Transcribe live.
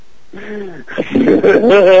Hi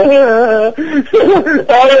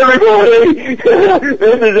everybody,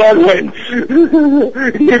 this is Edwin.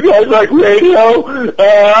 You guys like radio?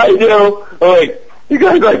 I do. Oh, wait, you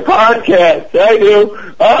guys like podcasts? I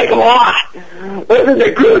do. I like them a lot. This is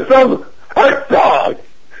a gruesome Herholtz.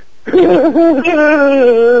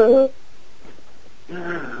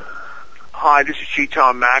 Hi, this is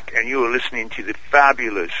Cheeton Mac, and you are listening to the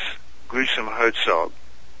fabulous Gruesome Herholtz.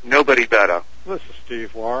 Nobody better. This is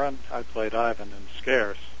Steve Warren. I played Ivan in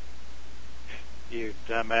Scarce. You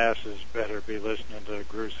dumbasses better be listening to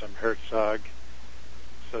Gruesome Herholtz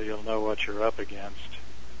so you'll know what you're up against.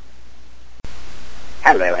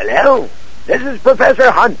 Hello. This is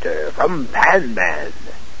Professor Hunter from Pan Man.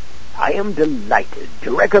 I am delighted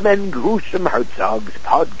to recommend Gruesome Herholtz's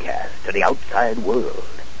podcast to the outside world.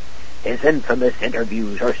 His infamous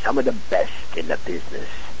interviews are some of the best in the business.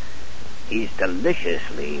 He's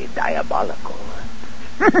deliciously diabolical.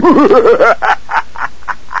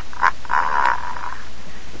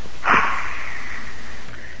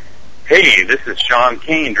 Hey, this is Sean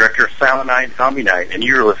Kane, director of Silent Night, Zombie Night, and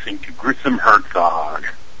you're listening to Gruesome Herholtz.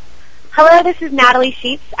 Hello, this is Natalie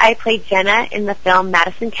Sheets. I played Jenna in the film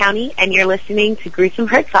Madison County, and you're listening to Gruesome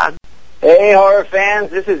Herholtz. Hey, horror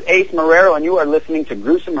fans, this is Ace Marrero, and you are listening to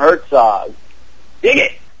Gruesome Herholtz. Dig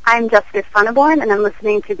it! I'm Jessica Funneborn, and I'm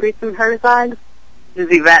listening to Gruesome Herholtz. This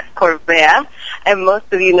is Yvette Corvea, and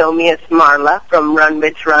most of you know me as Marla from Run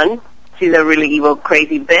Bitch Run. She's a really evil,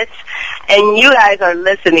 crazy bitch. And you guys are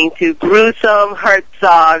listening to Gruesome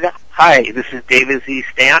Herholtz. Hi, this is David Z.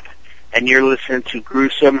 Stamp, and you're listening to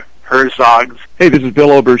Gruesome Herholtz. Hey, this is Bill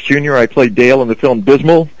Oberst Jr. I played Dale in the film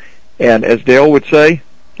Dismal, and as Dale would say,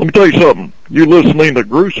 let me tell you something. You're listening to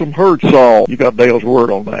Gruesome Herholtz. You got Dale's word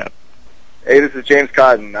on that. Hey, this is James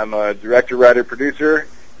Cotton. I'm a director, writer, producer.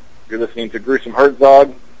 You're listening to Gruesome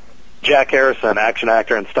Herholtz. Jack Harrison, action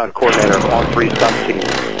actor and stunt coordinator of all three stunt teams.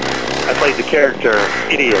 I played the character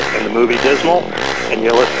Idiot in the movie Dismal, and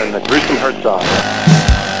you're listening to Gruesome Herholtz.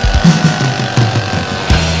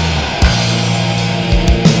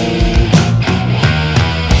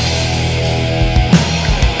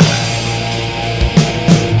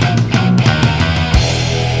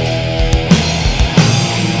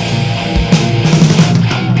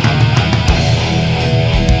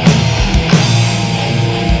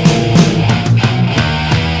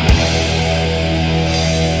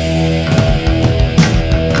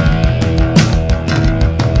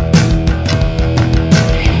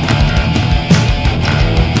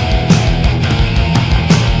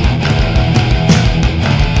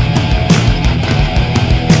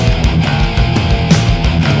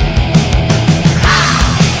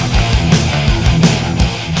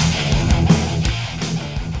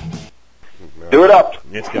 Do it up.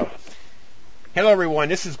 Let's go. Hello, everyone.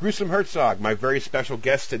 This is Gruesome Herholtz. My very special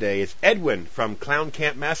guest today is Edwin from Clown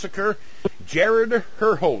Camp Massacre, Jared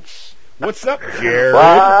Herholtz. What's up, Jared?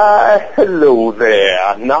 Why, hello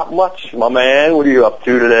there. Not much, my man. What are you up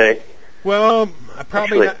to today? Well,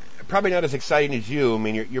 probably not as exciting as you. I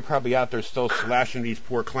mean, you're probably out there still slashing these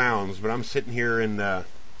poor clowns, but I'm sitting here in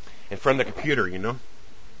front of the computer, you know.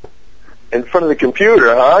 In front of the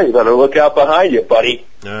computer, huh? You better look out behind you, buddy.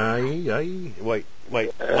 Wait.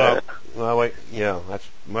 Yeah,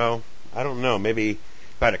 I don't know. Maybe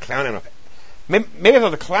about a clown. Maybe if I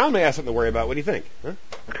was a clown, I have something to worry about. What do you think? Huh?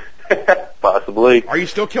 Possibly. Are you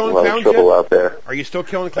still killing clowns? A lot of trouble out there. Are you still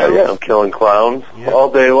killing clowns? Yeah, I'm killing clowns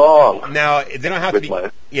all day long. Now they don't have to be.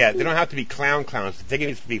 Yeah, they don't have to be clowns. They can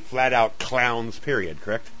just be flat out clowns. Period.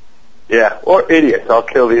 Correct. Yeah, or idiots. I'll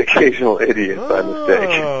kill the occasional idiot by mistake.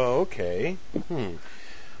 Oh, okay.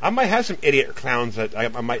 I might have some idiot clowns that I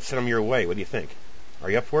might send them your way. What do you think? Are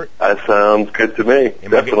you up for it? That sounds good to me.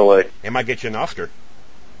 Definitely. It might get you an Oscar.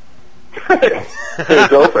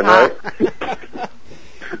 It's open, right?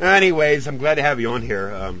 Anyways, I'm glad to have you on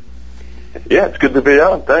here. Yeah, it's good to be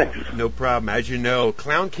on. Thanks. No problem. As you know,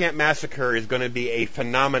 Clown Camp Massacre is going to be a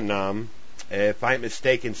phenomenon. If I'm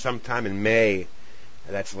mistaken, sometime in May.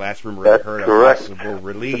 That's the last rumor I heard of possible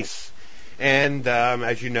release. And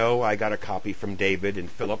as you know, I got a copy from David and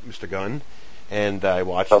Philip, Mr. Gunn, and I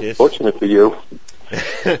watched this. Fortunate for you.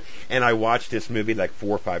 And I watched this movie like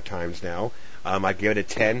 4 or 5 times now. I give it a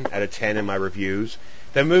 10 out of 10 in my reviews.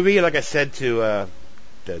 The movie, like I said to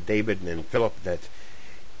David and Philip, that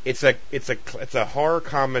it's a horror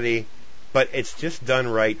comedy, but it's just done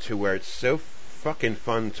right to where it's so fucking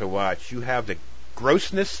fun to watch. You have the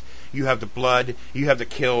grossness, you have the blood, you have the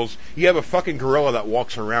kills, you have a fucking gorilla that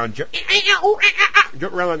walks around, you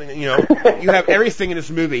have everything in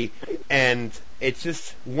this movie, and it's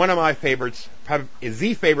just one of my favorites. Probably is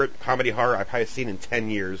the favorite comedy horror I've probably seen in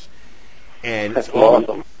 10 years. And That's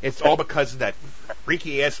awesome. It's all because of that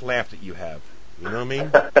freaky ass laugh that you have. You know what I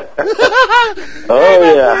mean?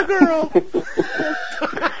 Oh, yeah.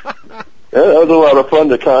 Yeah, that was a lot of fun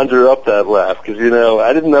to conjure up that laugh because,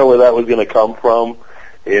 I didn't know where that was going to come from.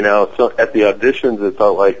 So at the auditions it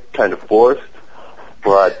felt like kind of forced.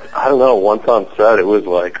 But I don't know, once on set it was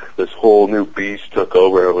like this whole new beast took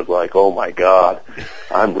over. It was like, oh my God,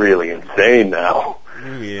 I'm really insane now.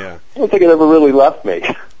 Yeah. I don't think it ever really left me.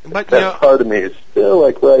 But that part of me is still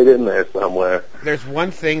like right in there somewhere. There's one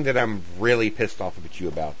thing that I'm really pissed off at you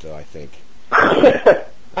about, though, I think.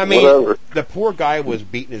 I mean, Whatever. The poor guy was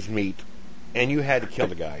beating his meat, and you had to kill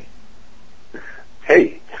the guy.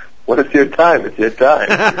 Hey, when it's your time, it's your time.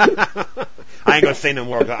 I ain't gonna say no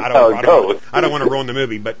more. I don't want to ruin the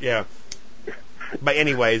movie, but yeah. But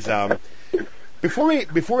anyways, before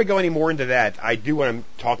we go any more into that, I do want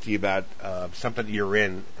to talk to you about something that you're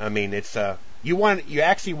in. I mean, it's you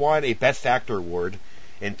actually won a Best Actor award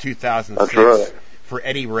in 2006 right. for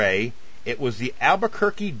Eddie Ray. It was the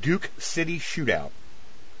Albuquerque Duke City Shootout.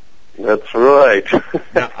 That's right.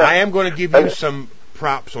 Now, I am going to give you some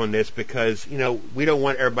props on this because, we don't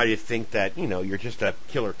want everybody to think that, you're just a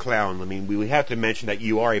killer clown. I mean, we have to mention that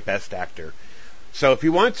you are a Best Actor. So if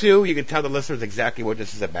you want to, you can tell the listeners exactly what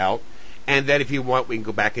this is about. And then if you want, we can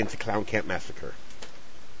go back into Clown Camp Massacre.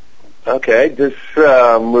 Okay, this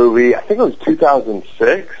movie, I think it was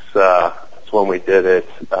 2006, that's when we did it.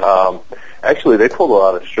 Actually, they pulled a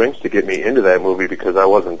lot of strings to get me into that movie because I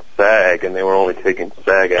wasn't SAG, and they were only taking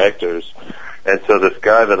SAG actors. And so this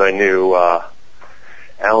guy that I knew,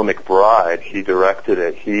 Alan McBride, he directed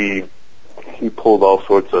it. He pulled all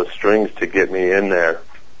sorts of strings to get me in there.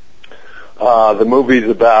 The movie's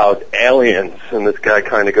about aliens, and this guy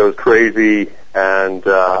kind of goes crazy, and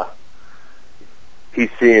he's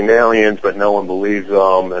seeing aliens, but no one believes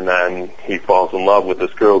him, and then he falls in love with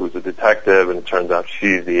this girl who's a detective, and it turns out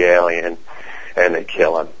she's the alien, and they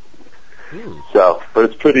kill him. So, but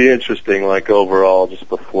it's pretty interesting, like, overall, just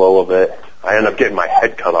the flow of it. I end up getting my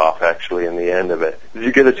head cut off, actually, in the end of it. Did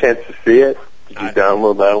you get a chance to see it? Did you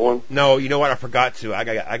download that one? No, you know what? I forgot to. I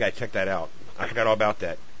got to check that out. I forgot all about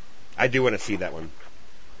that. I do want to see that one.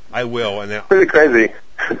 I will, and then pretty crazy.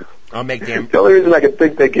 I'll make damn. The only reason I could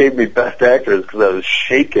think they gave me Best Actor is because I was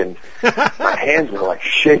shaking. My hands were like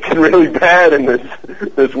shaking really bad in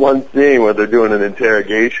this one scene where they're doing an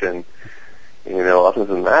interrogation. Other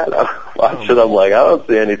than that, I watch it. I'm like, I don't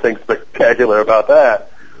see anything spectacular about that.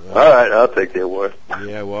 All right, I'll take the award.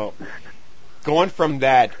 Yeah, well, going from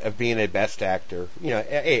that of being a Best Actor,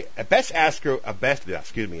 a Best Actor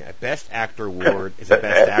award is a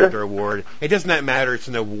Best Actor award. It does not matter. It's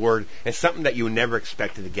an award. It's something that you never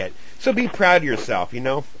expected to get. So be proud of yourself.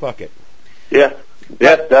 Fuck it. Yeah,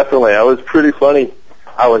 definitely. I was pretty funny.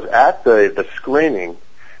 I was at the screening,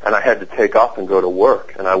 and I had to take off and go to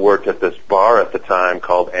work. And I worked at this bar at the time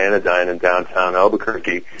called Anodyne in downtown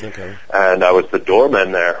Albuquerque. Okay. And I was the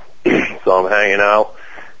doorman there. So I'm hanging out,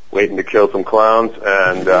 waiting to kill some clowns,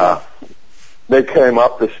 and they came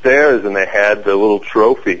up the stairs and they had the little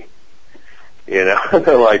trophy. And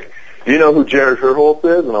they're like, do you know who Jared Herholtz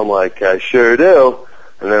is? And I'm like, I sure do.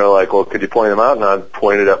 And they were like, well, could you point him out? And I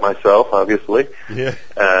pointed at myself, obviously. Yeah.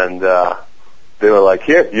 And they were like,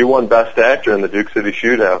 here, you won Best Actor in the Duke City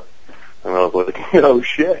Shootout. And I was like, oh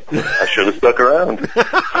shit, I should have stuck around.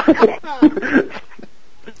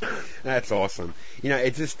 That's awesome.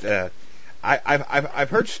 It's just I've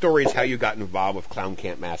heard stories how you got involved with Clown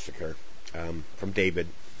Camp Massacre from David,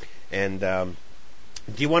 and do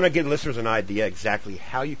you want to give listeners an idea exactly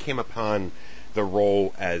how you came upon the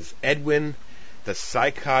role as Edwin, the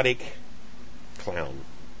psychotic clown?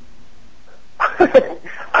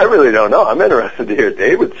 I really don't know. I'm interested to hear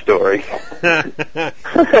David's story.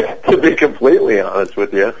 To be completely honest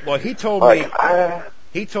with you. Well, he told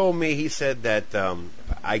me. He said that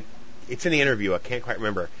it's in the interview. I can't quite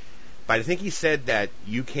remember, but I think he said that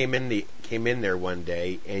you came in there one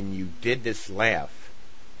day and you did this laugh,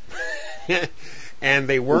 and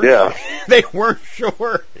they weren't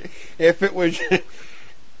sure if it was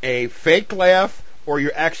a fake laugh or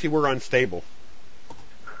you actually were unstable.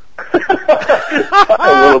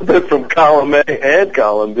 A little bit from column A and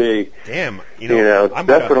column B. Damn,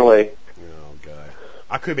 definitely. Oh God,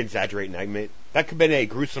 I could have been exaggerating. That could have been a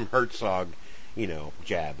gruesome Herzog,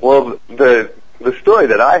 jab. Well, the story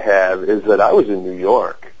that I have is that I was in New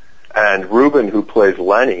York, and Ruben, who plays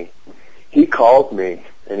Lenny, he called me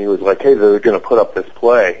and he was like, "Hey, they're going to put up this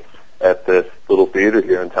play at this little theater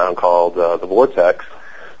here in town called the Vortex.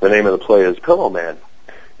 The name of the play is Pillow Man.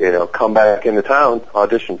 Come back into town,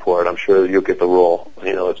 audition for it. I'm sure you'll get the role.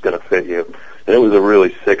 It's going to fit you." And it was a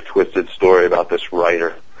really sick, twisted story about this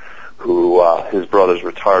writer who his brother's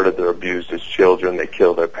retarded. They're abused as children. They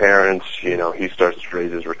kill their parents. You know, he starts to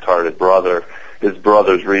raise his retarded brother. His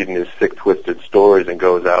brother's reading his sick, twisted stories and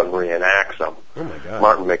goes out and reenacts them. Oh my God.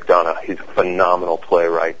 Martin McDonough, he's a phenomenal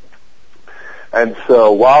playwright. And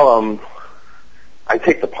so while I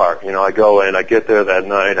take the part, you know, I go in, I get there that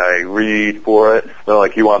night, I read for it. They're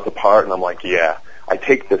like, you want the part? And I'm like, yeah. I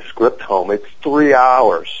take the script home. It's 3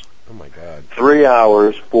 hours. Oh my God. 3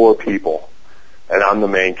 hours, 4 people. And I'm the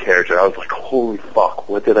main character. I was like, holy fuck,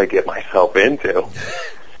 what did I get myself into?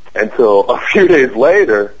 And so a few days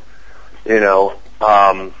later, you know,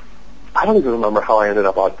 I don't even remember how I ended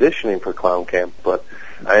up auditioning for Clown Camp, but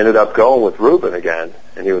I ended up going with Ruben again.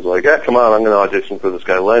 And he was like, yeah, come on, I'm going to audition for this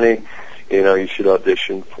guy Lenny. You know, you should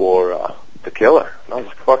audition for The Killer. And I was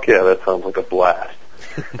like, fuck yeah, that sounds like a blast.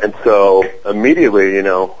 And so immediately, you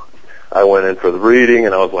know, I went in for the reading,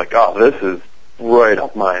 and I was like, oh, this is right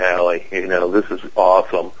up my alley. You know, this is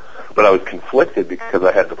awesome. But I was conflicted because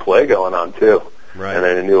I had the play going on, too. Right. And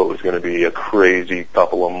I knew it was going to be a crazy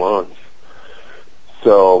couple of months.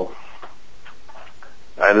 So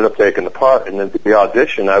I ended up taking the part, and then the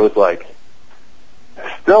audition, I was like,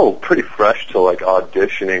 still pretty fresh to like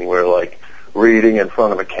auditioning, where like reading in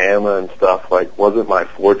front of a camera and stuff like wasn't my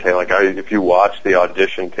forte. Like if you watch the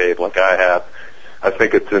audition tape, like I have, I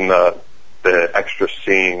think it's in the extra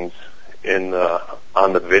scenes in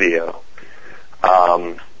on the video.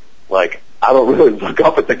 Like I don't really look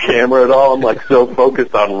up at the camera at all. I'm like so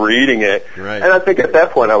focused on reading it. Right. And I think at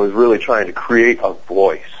that point I was really trying to create a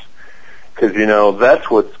voice. Because, you know, that's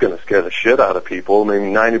what's going to scare the shit out of people. I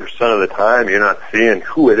mean, 90% of the time you're not seeing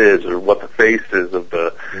who it is or what the face is of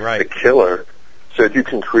the killer. So if you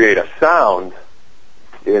can create a sound,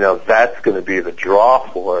 you know, that's going to be the draw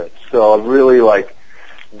for it. So I really, like,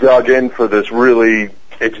 dug in for this really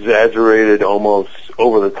exaggerated, almost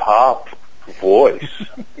over-the-top voice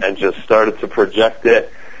and just started to project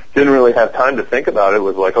it. Didn't really have time to think about it. It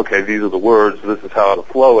was like, okay, these are the words, this is how the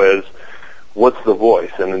flow is. What's the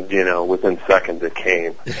voice? And, you know, within seconds it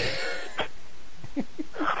came. So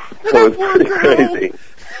it's pretty crazy.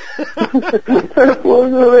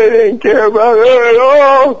 They didn't care about it at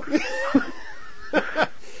all.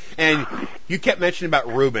 And you kept mentioning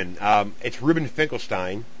about Ruben. It's Ruben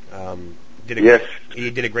Finkelstein. Yes. He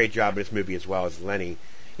did a great job in this movie as well as Lenny.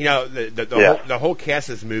 You know, the whole cast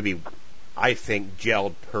of this movie, I think,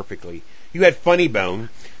 gelled perfectly. You had Funny Bone,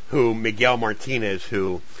 who Miguel Martinez,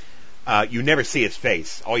 who you never see his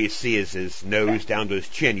face. All you see is his nose down to his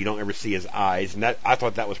chin. You don't ever see his eyes, and I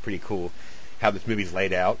thought that was pretty cool how this movie's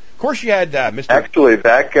laid out. Of course, you had Mr. Actually,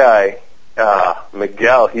 that guy,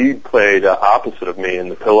 Miguel, he played opposite of me in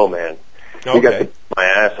The Pillow Man. Okay. He got to put my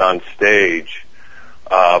ass on stage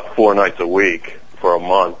 4 nights a week for a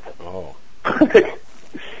month. Oh.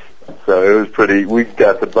 So it was pretty. We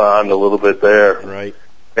got to bond a little bit there. Right.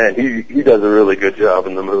 And he does a really good job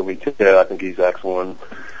in the movie too. I think he's excellent.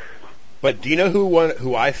 But do you know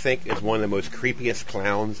who I think is one of the most creepiest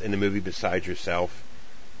clowns in the movie besides yourself?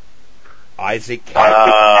 Isaac. Go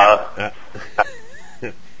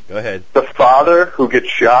ahead. The father who gets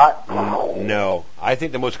shot? No. I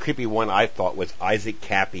think the most creepy one I thought was Isaac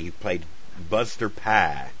Cappy, who played Buster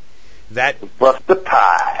Pye. Buster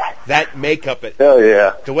Pye. That makeup. Hell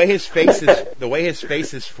yeah. The way his face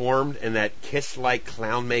is formed in that Kiss-like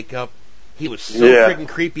clown makeup, he was so freaking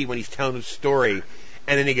creepy when he's telling his story,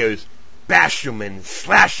 and then he goes, bash 'em and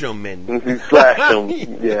slash 'em and slash 'em.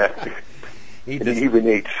 Yeah. He even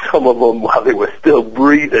ate some of them while they were still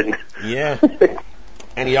breathing. Yeah.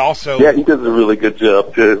 And he also... Yeah, he does a really good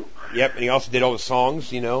job, too. Yep, and he also did all the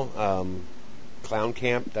songs, you know, Clown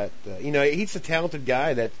Camp. That you know, he's a talented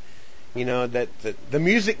guy that, you know, that the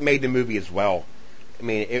music made the movie as well. I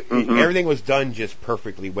mean, everything was done just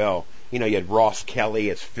perfectly well. You know, you had Ross Kelly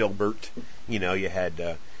as Filbert. You know, you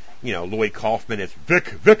had, you know, Lloyd Kaufman as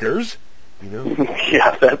Vickers. You know?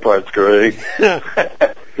 Yeah, that part's great.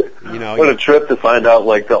 You know, what a trip to find out,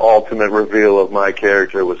 like, the ultimate reveal of my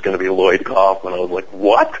character was going to be Lloyd Kaufman. I was like,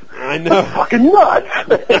 what? I know. That's fucking nuts.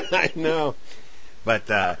 I know.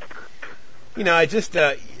 But, you know, I just,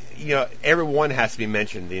 you know, everyone has to be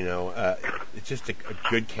mentioned, you know. It's just a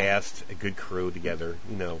good cast, a good crew together.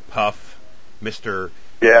 You know, Puff, Mr.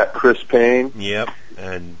 Yeah, Chris Payne. Yep.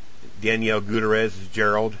 And Danielle Gutierrez as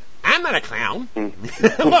Gerald. I'm not a clown.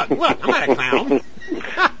 Look, I'm not a clown.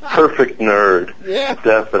 Perfect nerd. Yeah.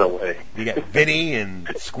 Definitely. You got Vinny and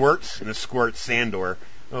Squirts, and the Squirt Sandor.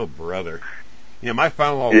 Oh, brother. You know, my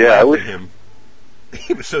father-in-law laughed at him.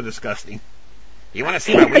 He was so disgusting. You want to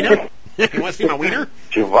see my wiener? You want to see my wiener?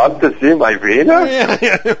 You want to see my wiener?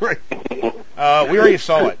 Yeah, right. We already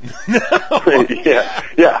saw it.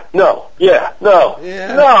 No. Yeah,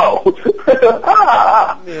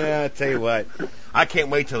 I tell you what. I can't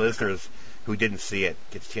wait till listeners who didn't see it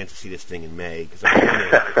gets a chance to see this thing in May.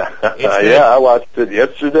 I watched it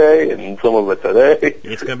yesterday and some of it today.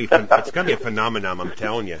 It's gonna be a phenomenon. I'm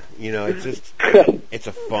telling you. You know, it's just it's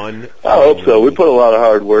a fun. I hope so. We put a lot of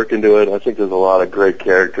hard work into it. I think there's a lot of great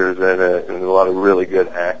characters in it and a lot of really good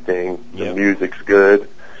acting. The music's good.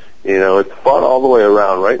 You know, it's fun all the way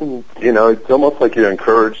around, right? And you know, it's almost like you're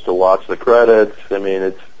encouraged to watch the credits. I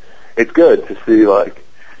mean, it's good to see, like,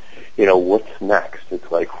 you know, what's next.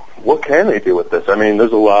 It's like, what can they do with this? I mean,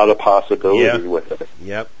 there's a lot of possibilities with it.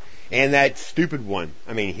 Yep. And that stupid one.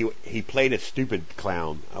 I mean, he played a stupid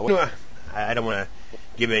clown. I don't want to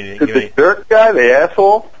give any. The dirt guy, the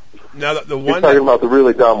asshole. No, the one. You're talking about the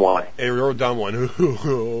really dumb one. A real dumb one.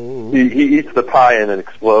 He eats the pie and it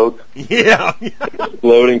explodes. Yeah.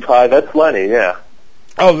 Exploding pie. That's Lenny. Yeah.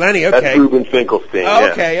 Oh, Lenny. Okay. That's Ruben Finkelstein.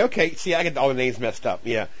 Oh, okay. Okay. See, I get all the names messed up.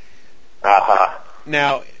 Yeah. Aha.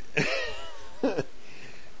 Now.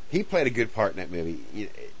 He played a good part in that movie.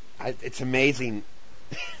 It's amazing.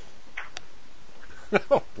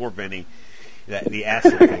 Poor Benny, the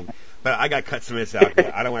acid thing. But I got to cut some of this out.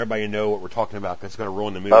 I don't want everybody to know what we're talking about because it's going to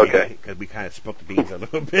ruin the movie. Okay. Because we kind of spilt the beans a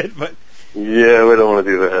little bit. But yeah, we don't want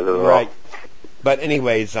to do that at all. Right. But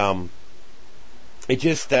anyways, it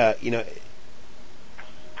just you know,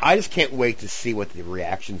 I just can't wait to see what the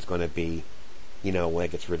reaction's going to be. You know, when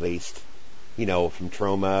it gets released. You know, from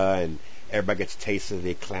Trauma and everybody gets a taste of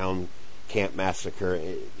the Clown Camp Massacre.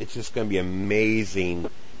 It's just going to be amazing.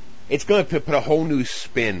 It's going to put a whole new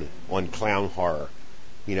spin on clown horror.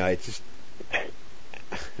 You know, it's just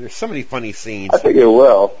there's so many funny scenes. I think it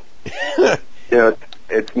will. You know,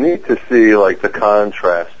 it's neat to see like the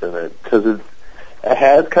contrast in it because it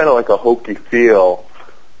has kind of like a hokey feel,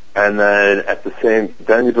 and then at the same,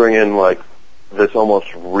 then you bring in like this almost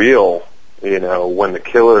real. You know, when the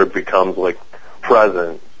killer becomes like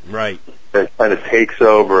present, right? It kind of takes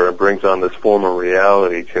over and brings on this form of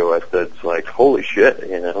reality to it. That's like, holy shit,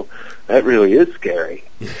 you know, that really is scary.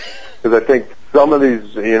 Because I think some of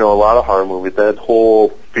these, you know, a lot of horror movies, that whole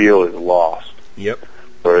feel is lost. Yep.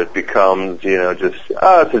 Where it becomes, you know, just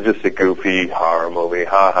it's just a goofy horror movie,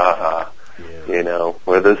 ha ha ha. Yeah. You know,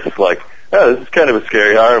 where this is like, this is kind of a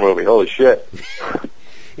scary horror movie. Holy shit.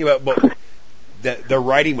 Yeah, but the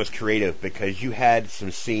writing was creative because you had some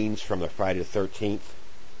scenes from the Friday the 13th,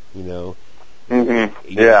 you know. Mm-hmm.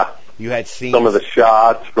 Yeah. You had scenes. Some of the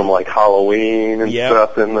shots from like Halloween and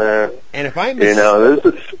stuff in there. And if I'm you know,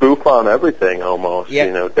 there's a spoof on everything almost.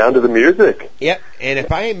 You know, down to the music. Yep. And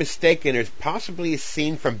if I ain't mistaken, there's possibly a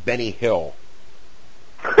scene from Benny Hill.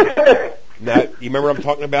 Now, you remember what I'm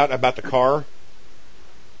talking about the car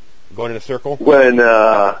going in a circle? When he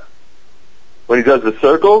does the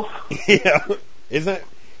circles? Yeah.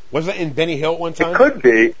 Was that in Benny Hill one time?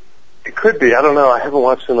 It could be. I don't know. I haven't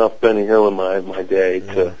watched enough Benny Hill in my day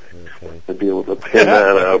to be able to pin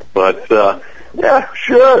that up. But yeah,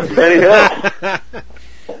 sure, Benny Hill.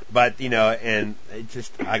 But you know, and it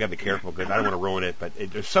just I gotta be careful because I don't want to ruin it. But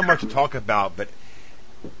there's so much to talk about, but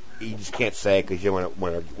you just can't say because you don't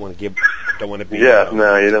want to be. Yeah,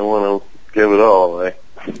 no, you don't want to give it all away.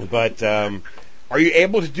 But are you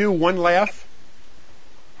able to do one laugh?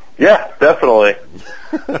 Yeah, definitely.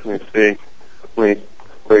 Let me see. There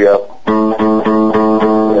we go.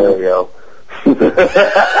 There we go.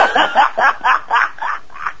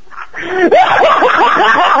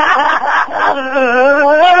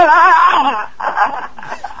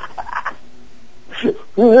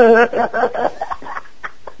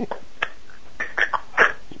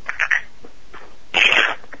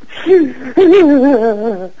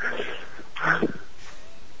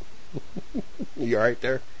 You all right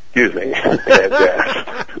there? Excuse me.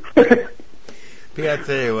 Yeah, I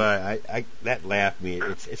tell you what, I that laughed me.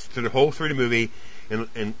 It's through the whole through the movie,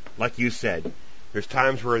 and like you said, there's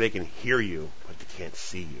times where they can hear you, but they can't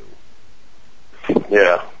see you.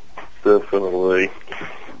 Yeah, definitely.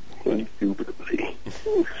 Indubitably.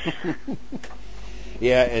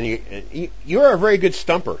 Yeah, and you're a very good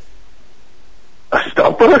stumper. A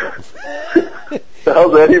stumper? What the hell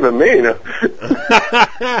does that even mean?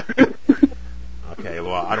 Okay,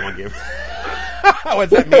 well, I don't want to give.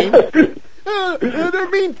 What's that mean? They're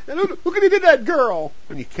mean. Who could have did that girl?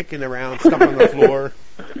 When you're kicking around, stuff on the floor.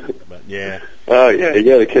 But yeah. Oh yeah, you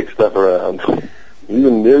got to kick stuff around.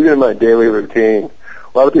 Even in my daily routine,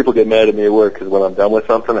 a lot of people get mad at me at work because when I'm done with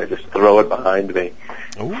something, I just throw it behind me.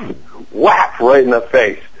 Ooh. Whack right in the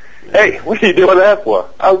face. Hey, what are you doing that for?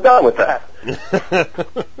 I was done with that.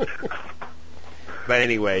 But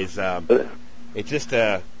anyways, it's just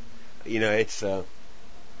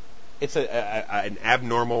it's an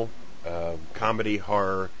abnormal comedy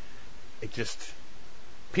horror. It just,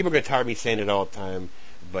 people are gonna tire of me saying it all the time,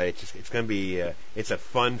 but it's gonna be it's a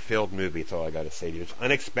fun-filled movie. That's all I gotta say. There's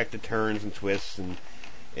unexpected turns and twists, and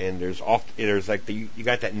there's like you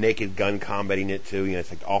got that Naked Gun comedy in it too.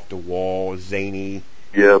 It's like off the wall, zany.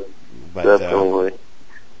 Yep, but, definitely.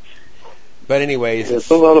 But anyways, it's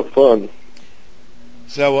a lot of fun.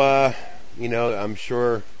 So I'm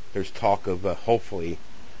sure there's talk of hopefully.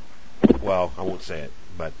 Well, I won't say it,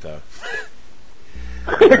 but.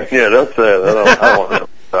 Yeah, don't say it. I don't want to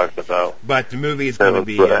talk about. But the movie is going to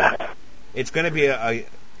be. It's going to be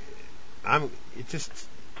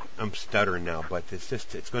I'm stuttering now, but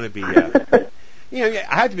it's going to be. I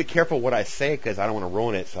have to be careful what I say because I don't want to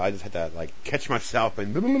ruin it. So I just have to catch myself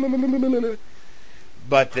and.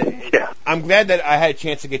 But I'm glad that I had a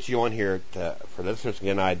chance to get you on here for listeners to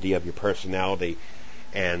get an idea of your personality,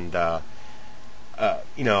 and I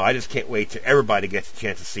just can't wait till everybody gets a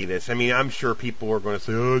chance to see this. I mean, I'm sure people are going to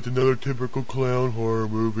say, "Oh, it's another typical clown horror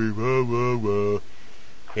movie." Blah, blah, blah.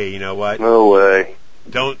 Hey, you know what? No way.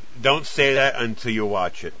 Don't say that until you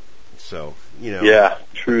watch it. So Yeah,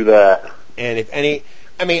 true that. And if any,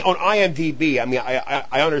 on IMDb,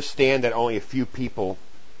 I understand that only a few people,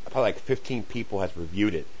 probably like 15 people, has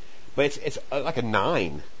reviewed it, but it's like a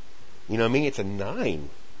 9. You know what I mean? It's a 9.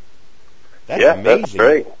 That's amazing. That's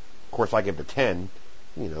great. Of course, I give it a 10.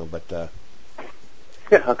 But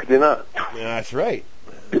how could you not? Yeah, that's right.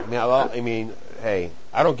 Hey,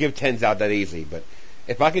 I don't give 10s out that easy, but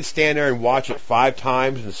if I can stand there and watch it 5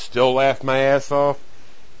 times and still laugh my ass off,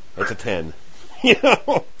 it's a 10.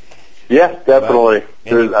 Yeah, definitely.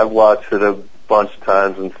 I've watched it a bunch of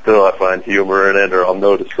times and still I find humor in it, or I'll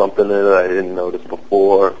notice something in it I didn't notice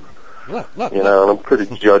before. Look. And I'm pretty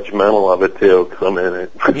judgmental of it too, because I'm in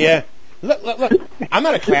it. Yeah. Look. I'm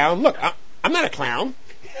not a clown. Look, I'm not a clown.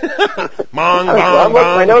 Bong, bong,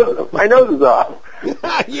 bong. My nose is off.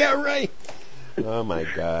 Yeah, right. Oh my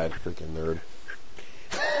God, freaking nerd.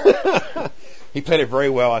 He played it very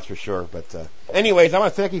well, that's for sure. But anyways, I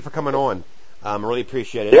want to thank you for coming on. I really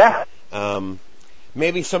appreciate it. Yeah.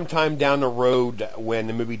 Maybe sometime down the road when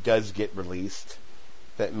the movie does get released,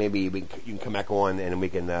 that maybe you can come back on and we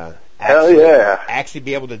can actually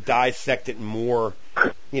be able to dissect it more,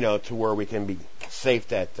 to where we can be safe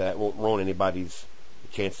that it won't ruin anybody's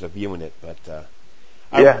chance of viewing it. But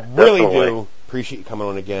I really do appreciate you coming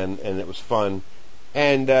on again, and it was fun.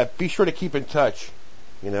 And be sure to keep in touch,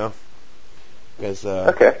 because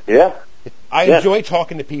I enjoy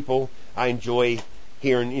talking to people. I enjoy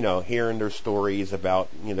hearing their stories about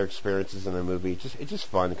their experiences in the movie. It's just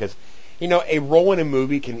fun because a role in a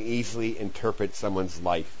movie can easily interpret someone's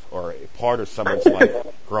life or a part of someone's life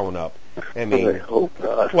growing up. I hope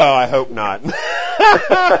not. Well, I hope not.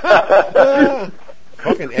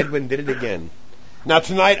 Fucking Edwin did it again. Now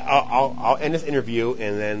tonight I'll end this interview,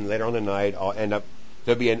 and then later on tonight I'll end up.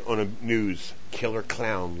 There'll be on the news, killer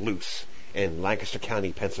clown loose in Lancaster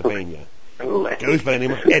County, Pennsylvania. Goes by the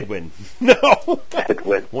name of Edwin. No,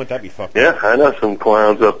 Edwin. Won't that be fucked up? Yeah, I know some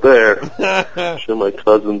clowns up there. I'm sure my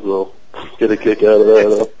cousins will get a kick out of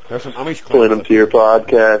that. There's some Amish clowns. Playing them to your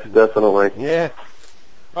podcast, definitely. Yeah.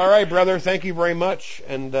 All right, brother. Thank you very much,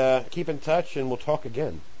 and keep in touch, and we'll talk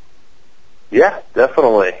again. Yeah,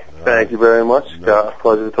 definitely. Thank you very much.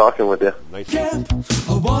 Pleasure talking with you. Nice. Camp,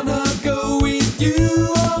 I wanna go with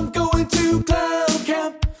you. I'm going to clown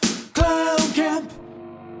camp. Clown camp.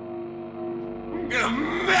 I'm gonna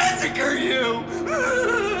massacre you.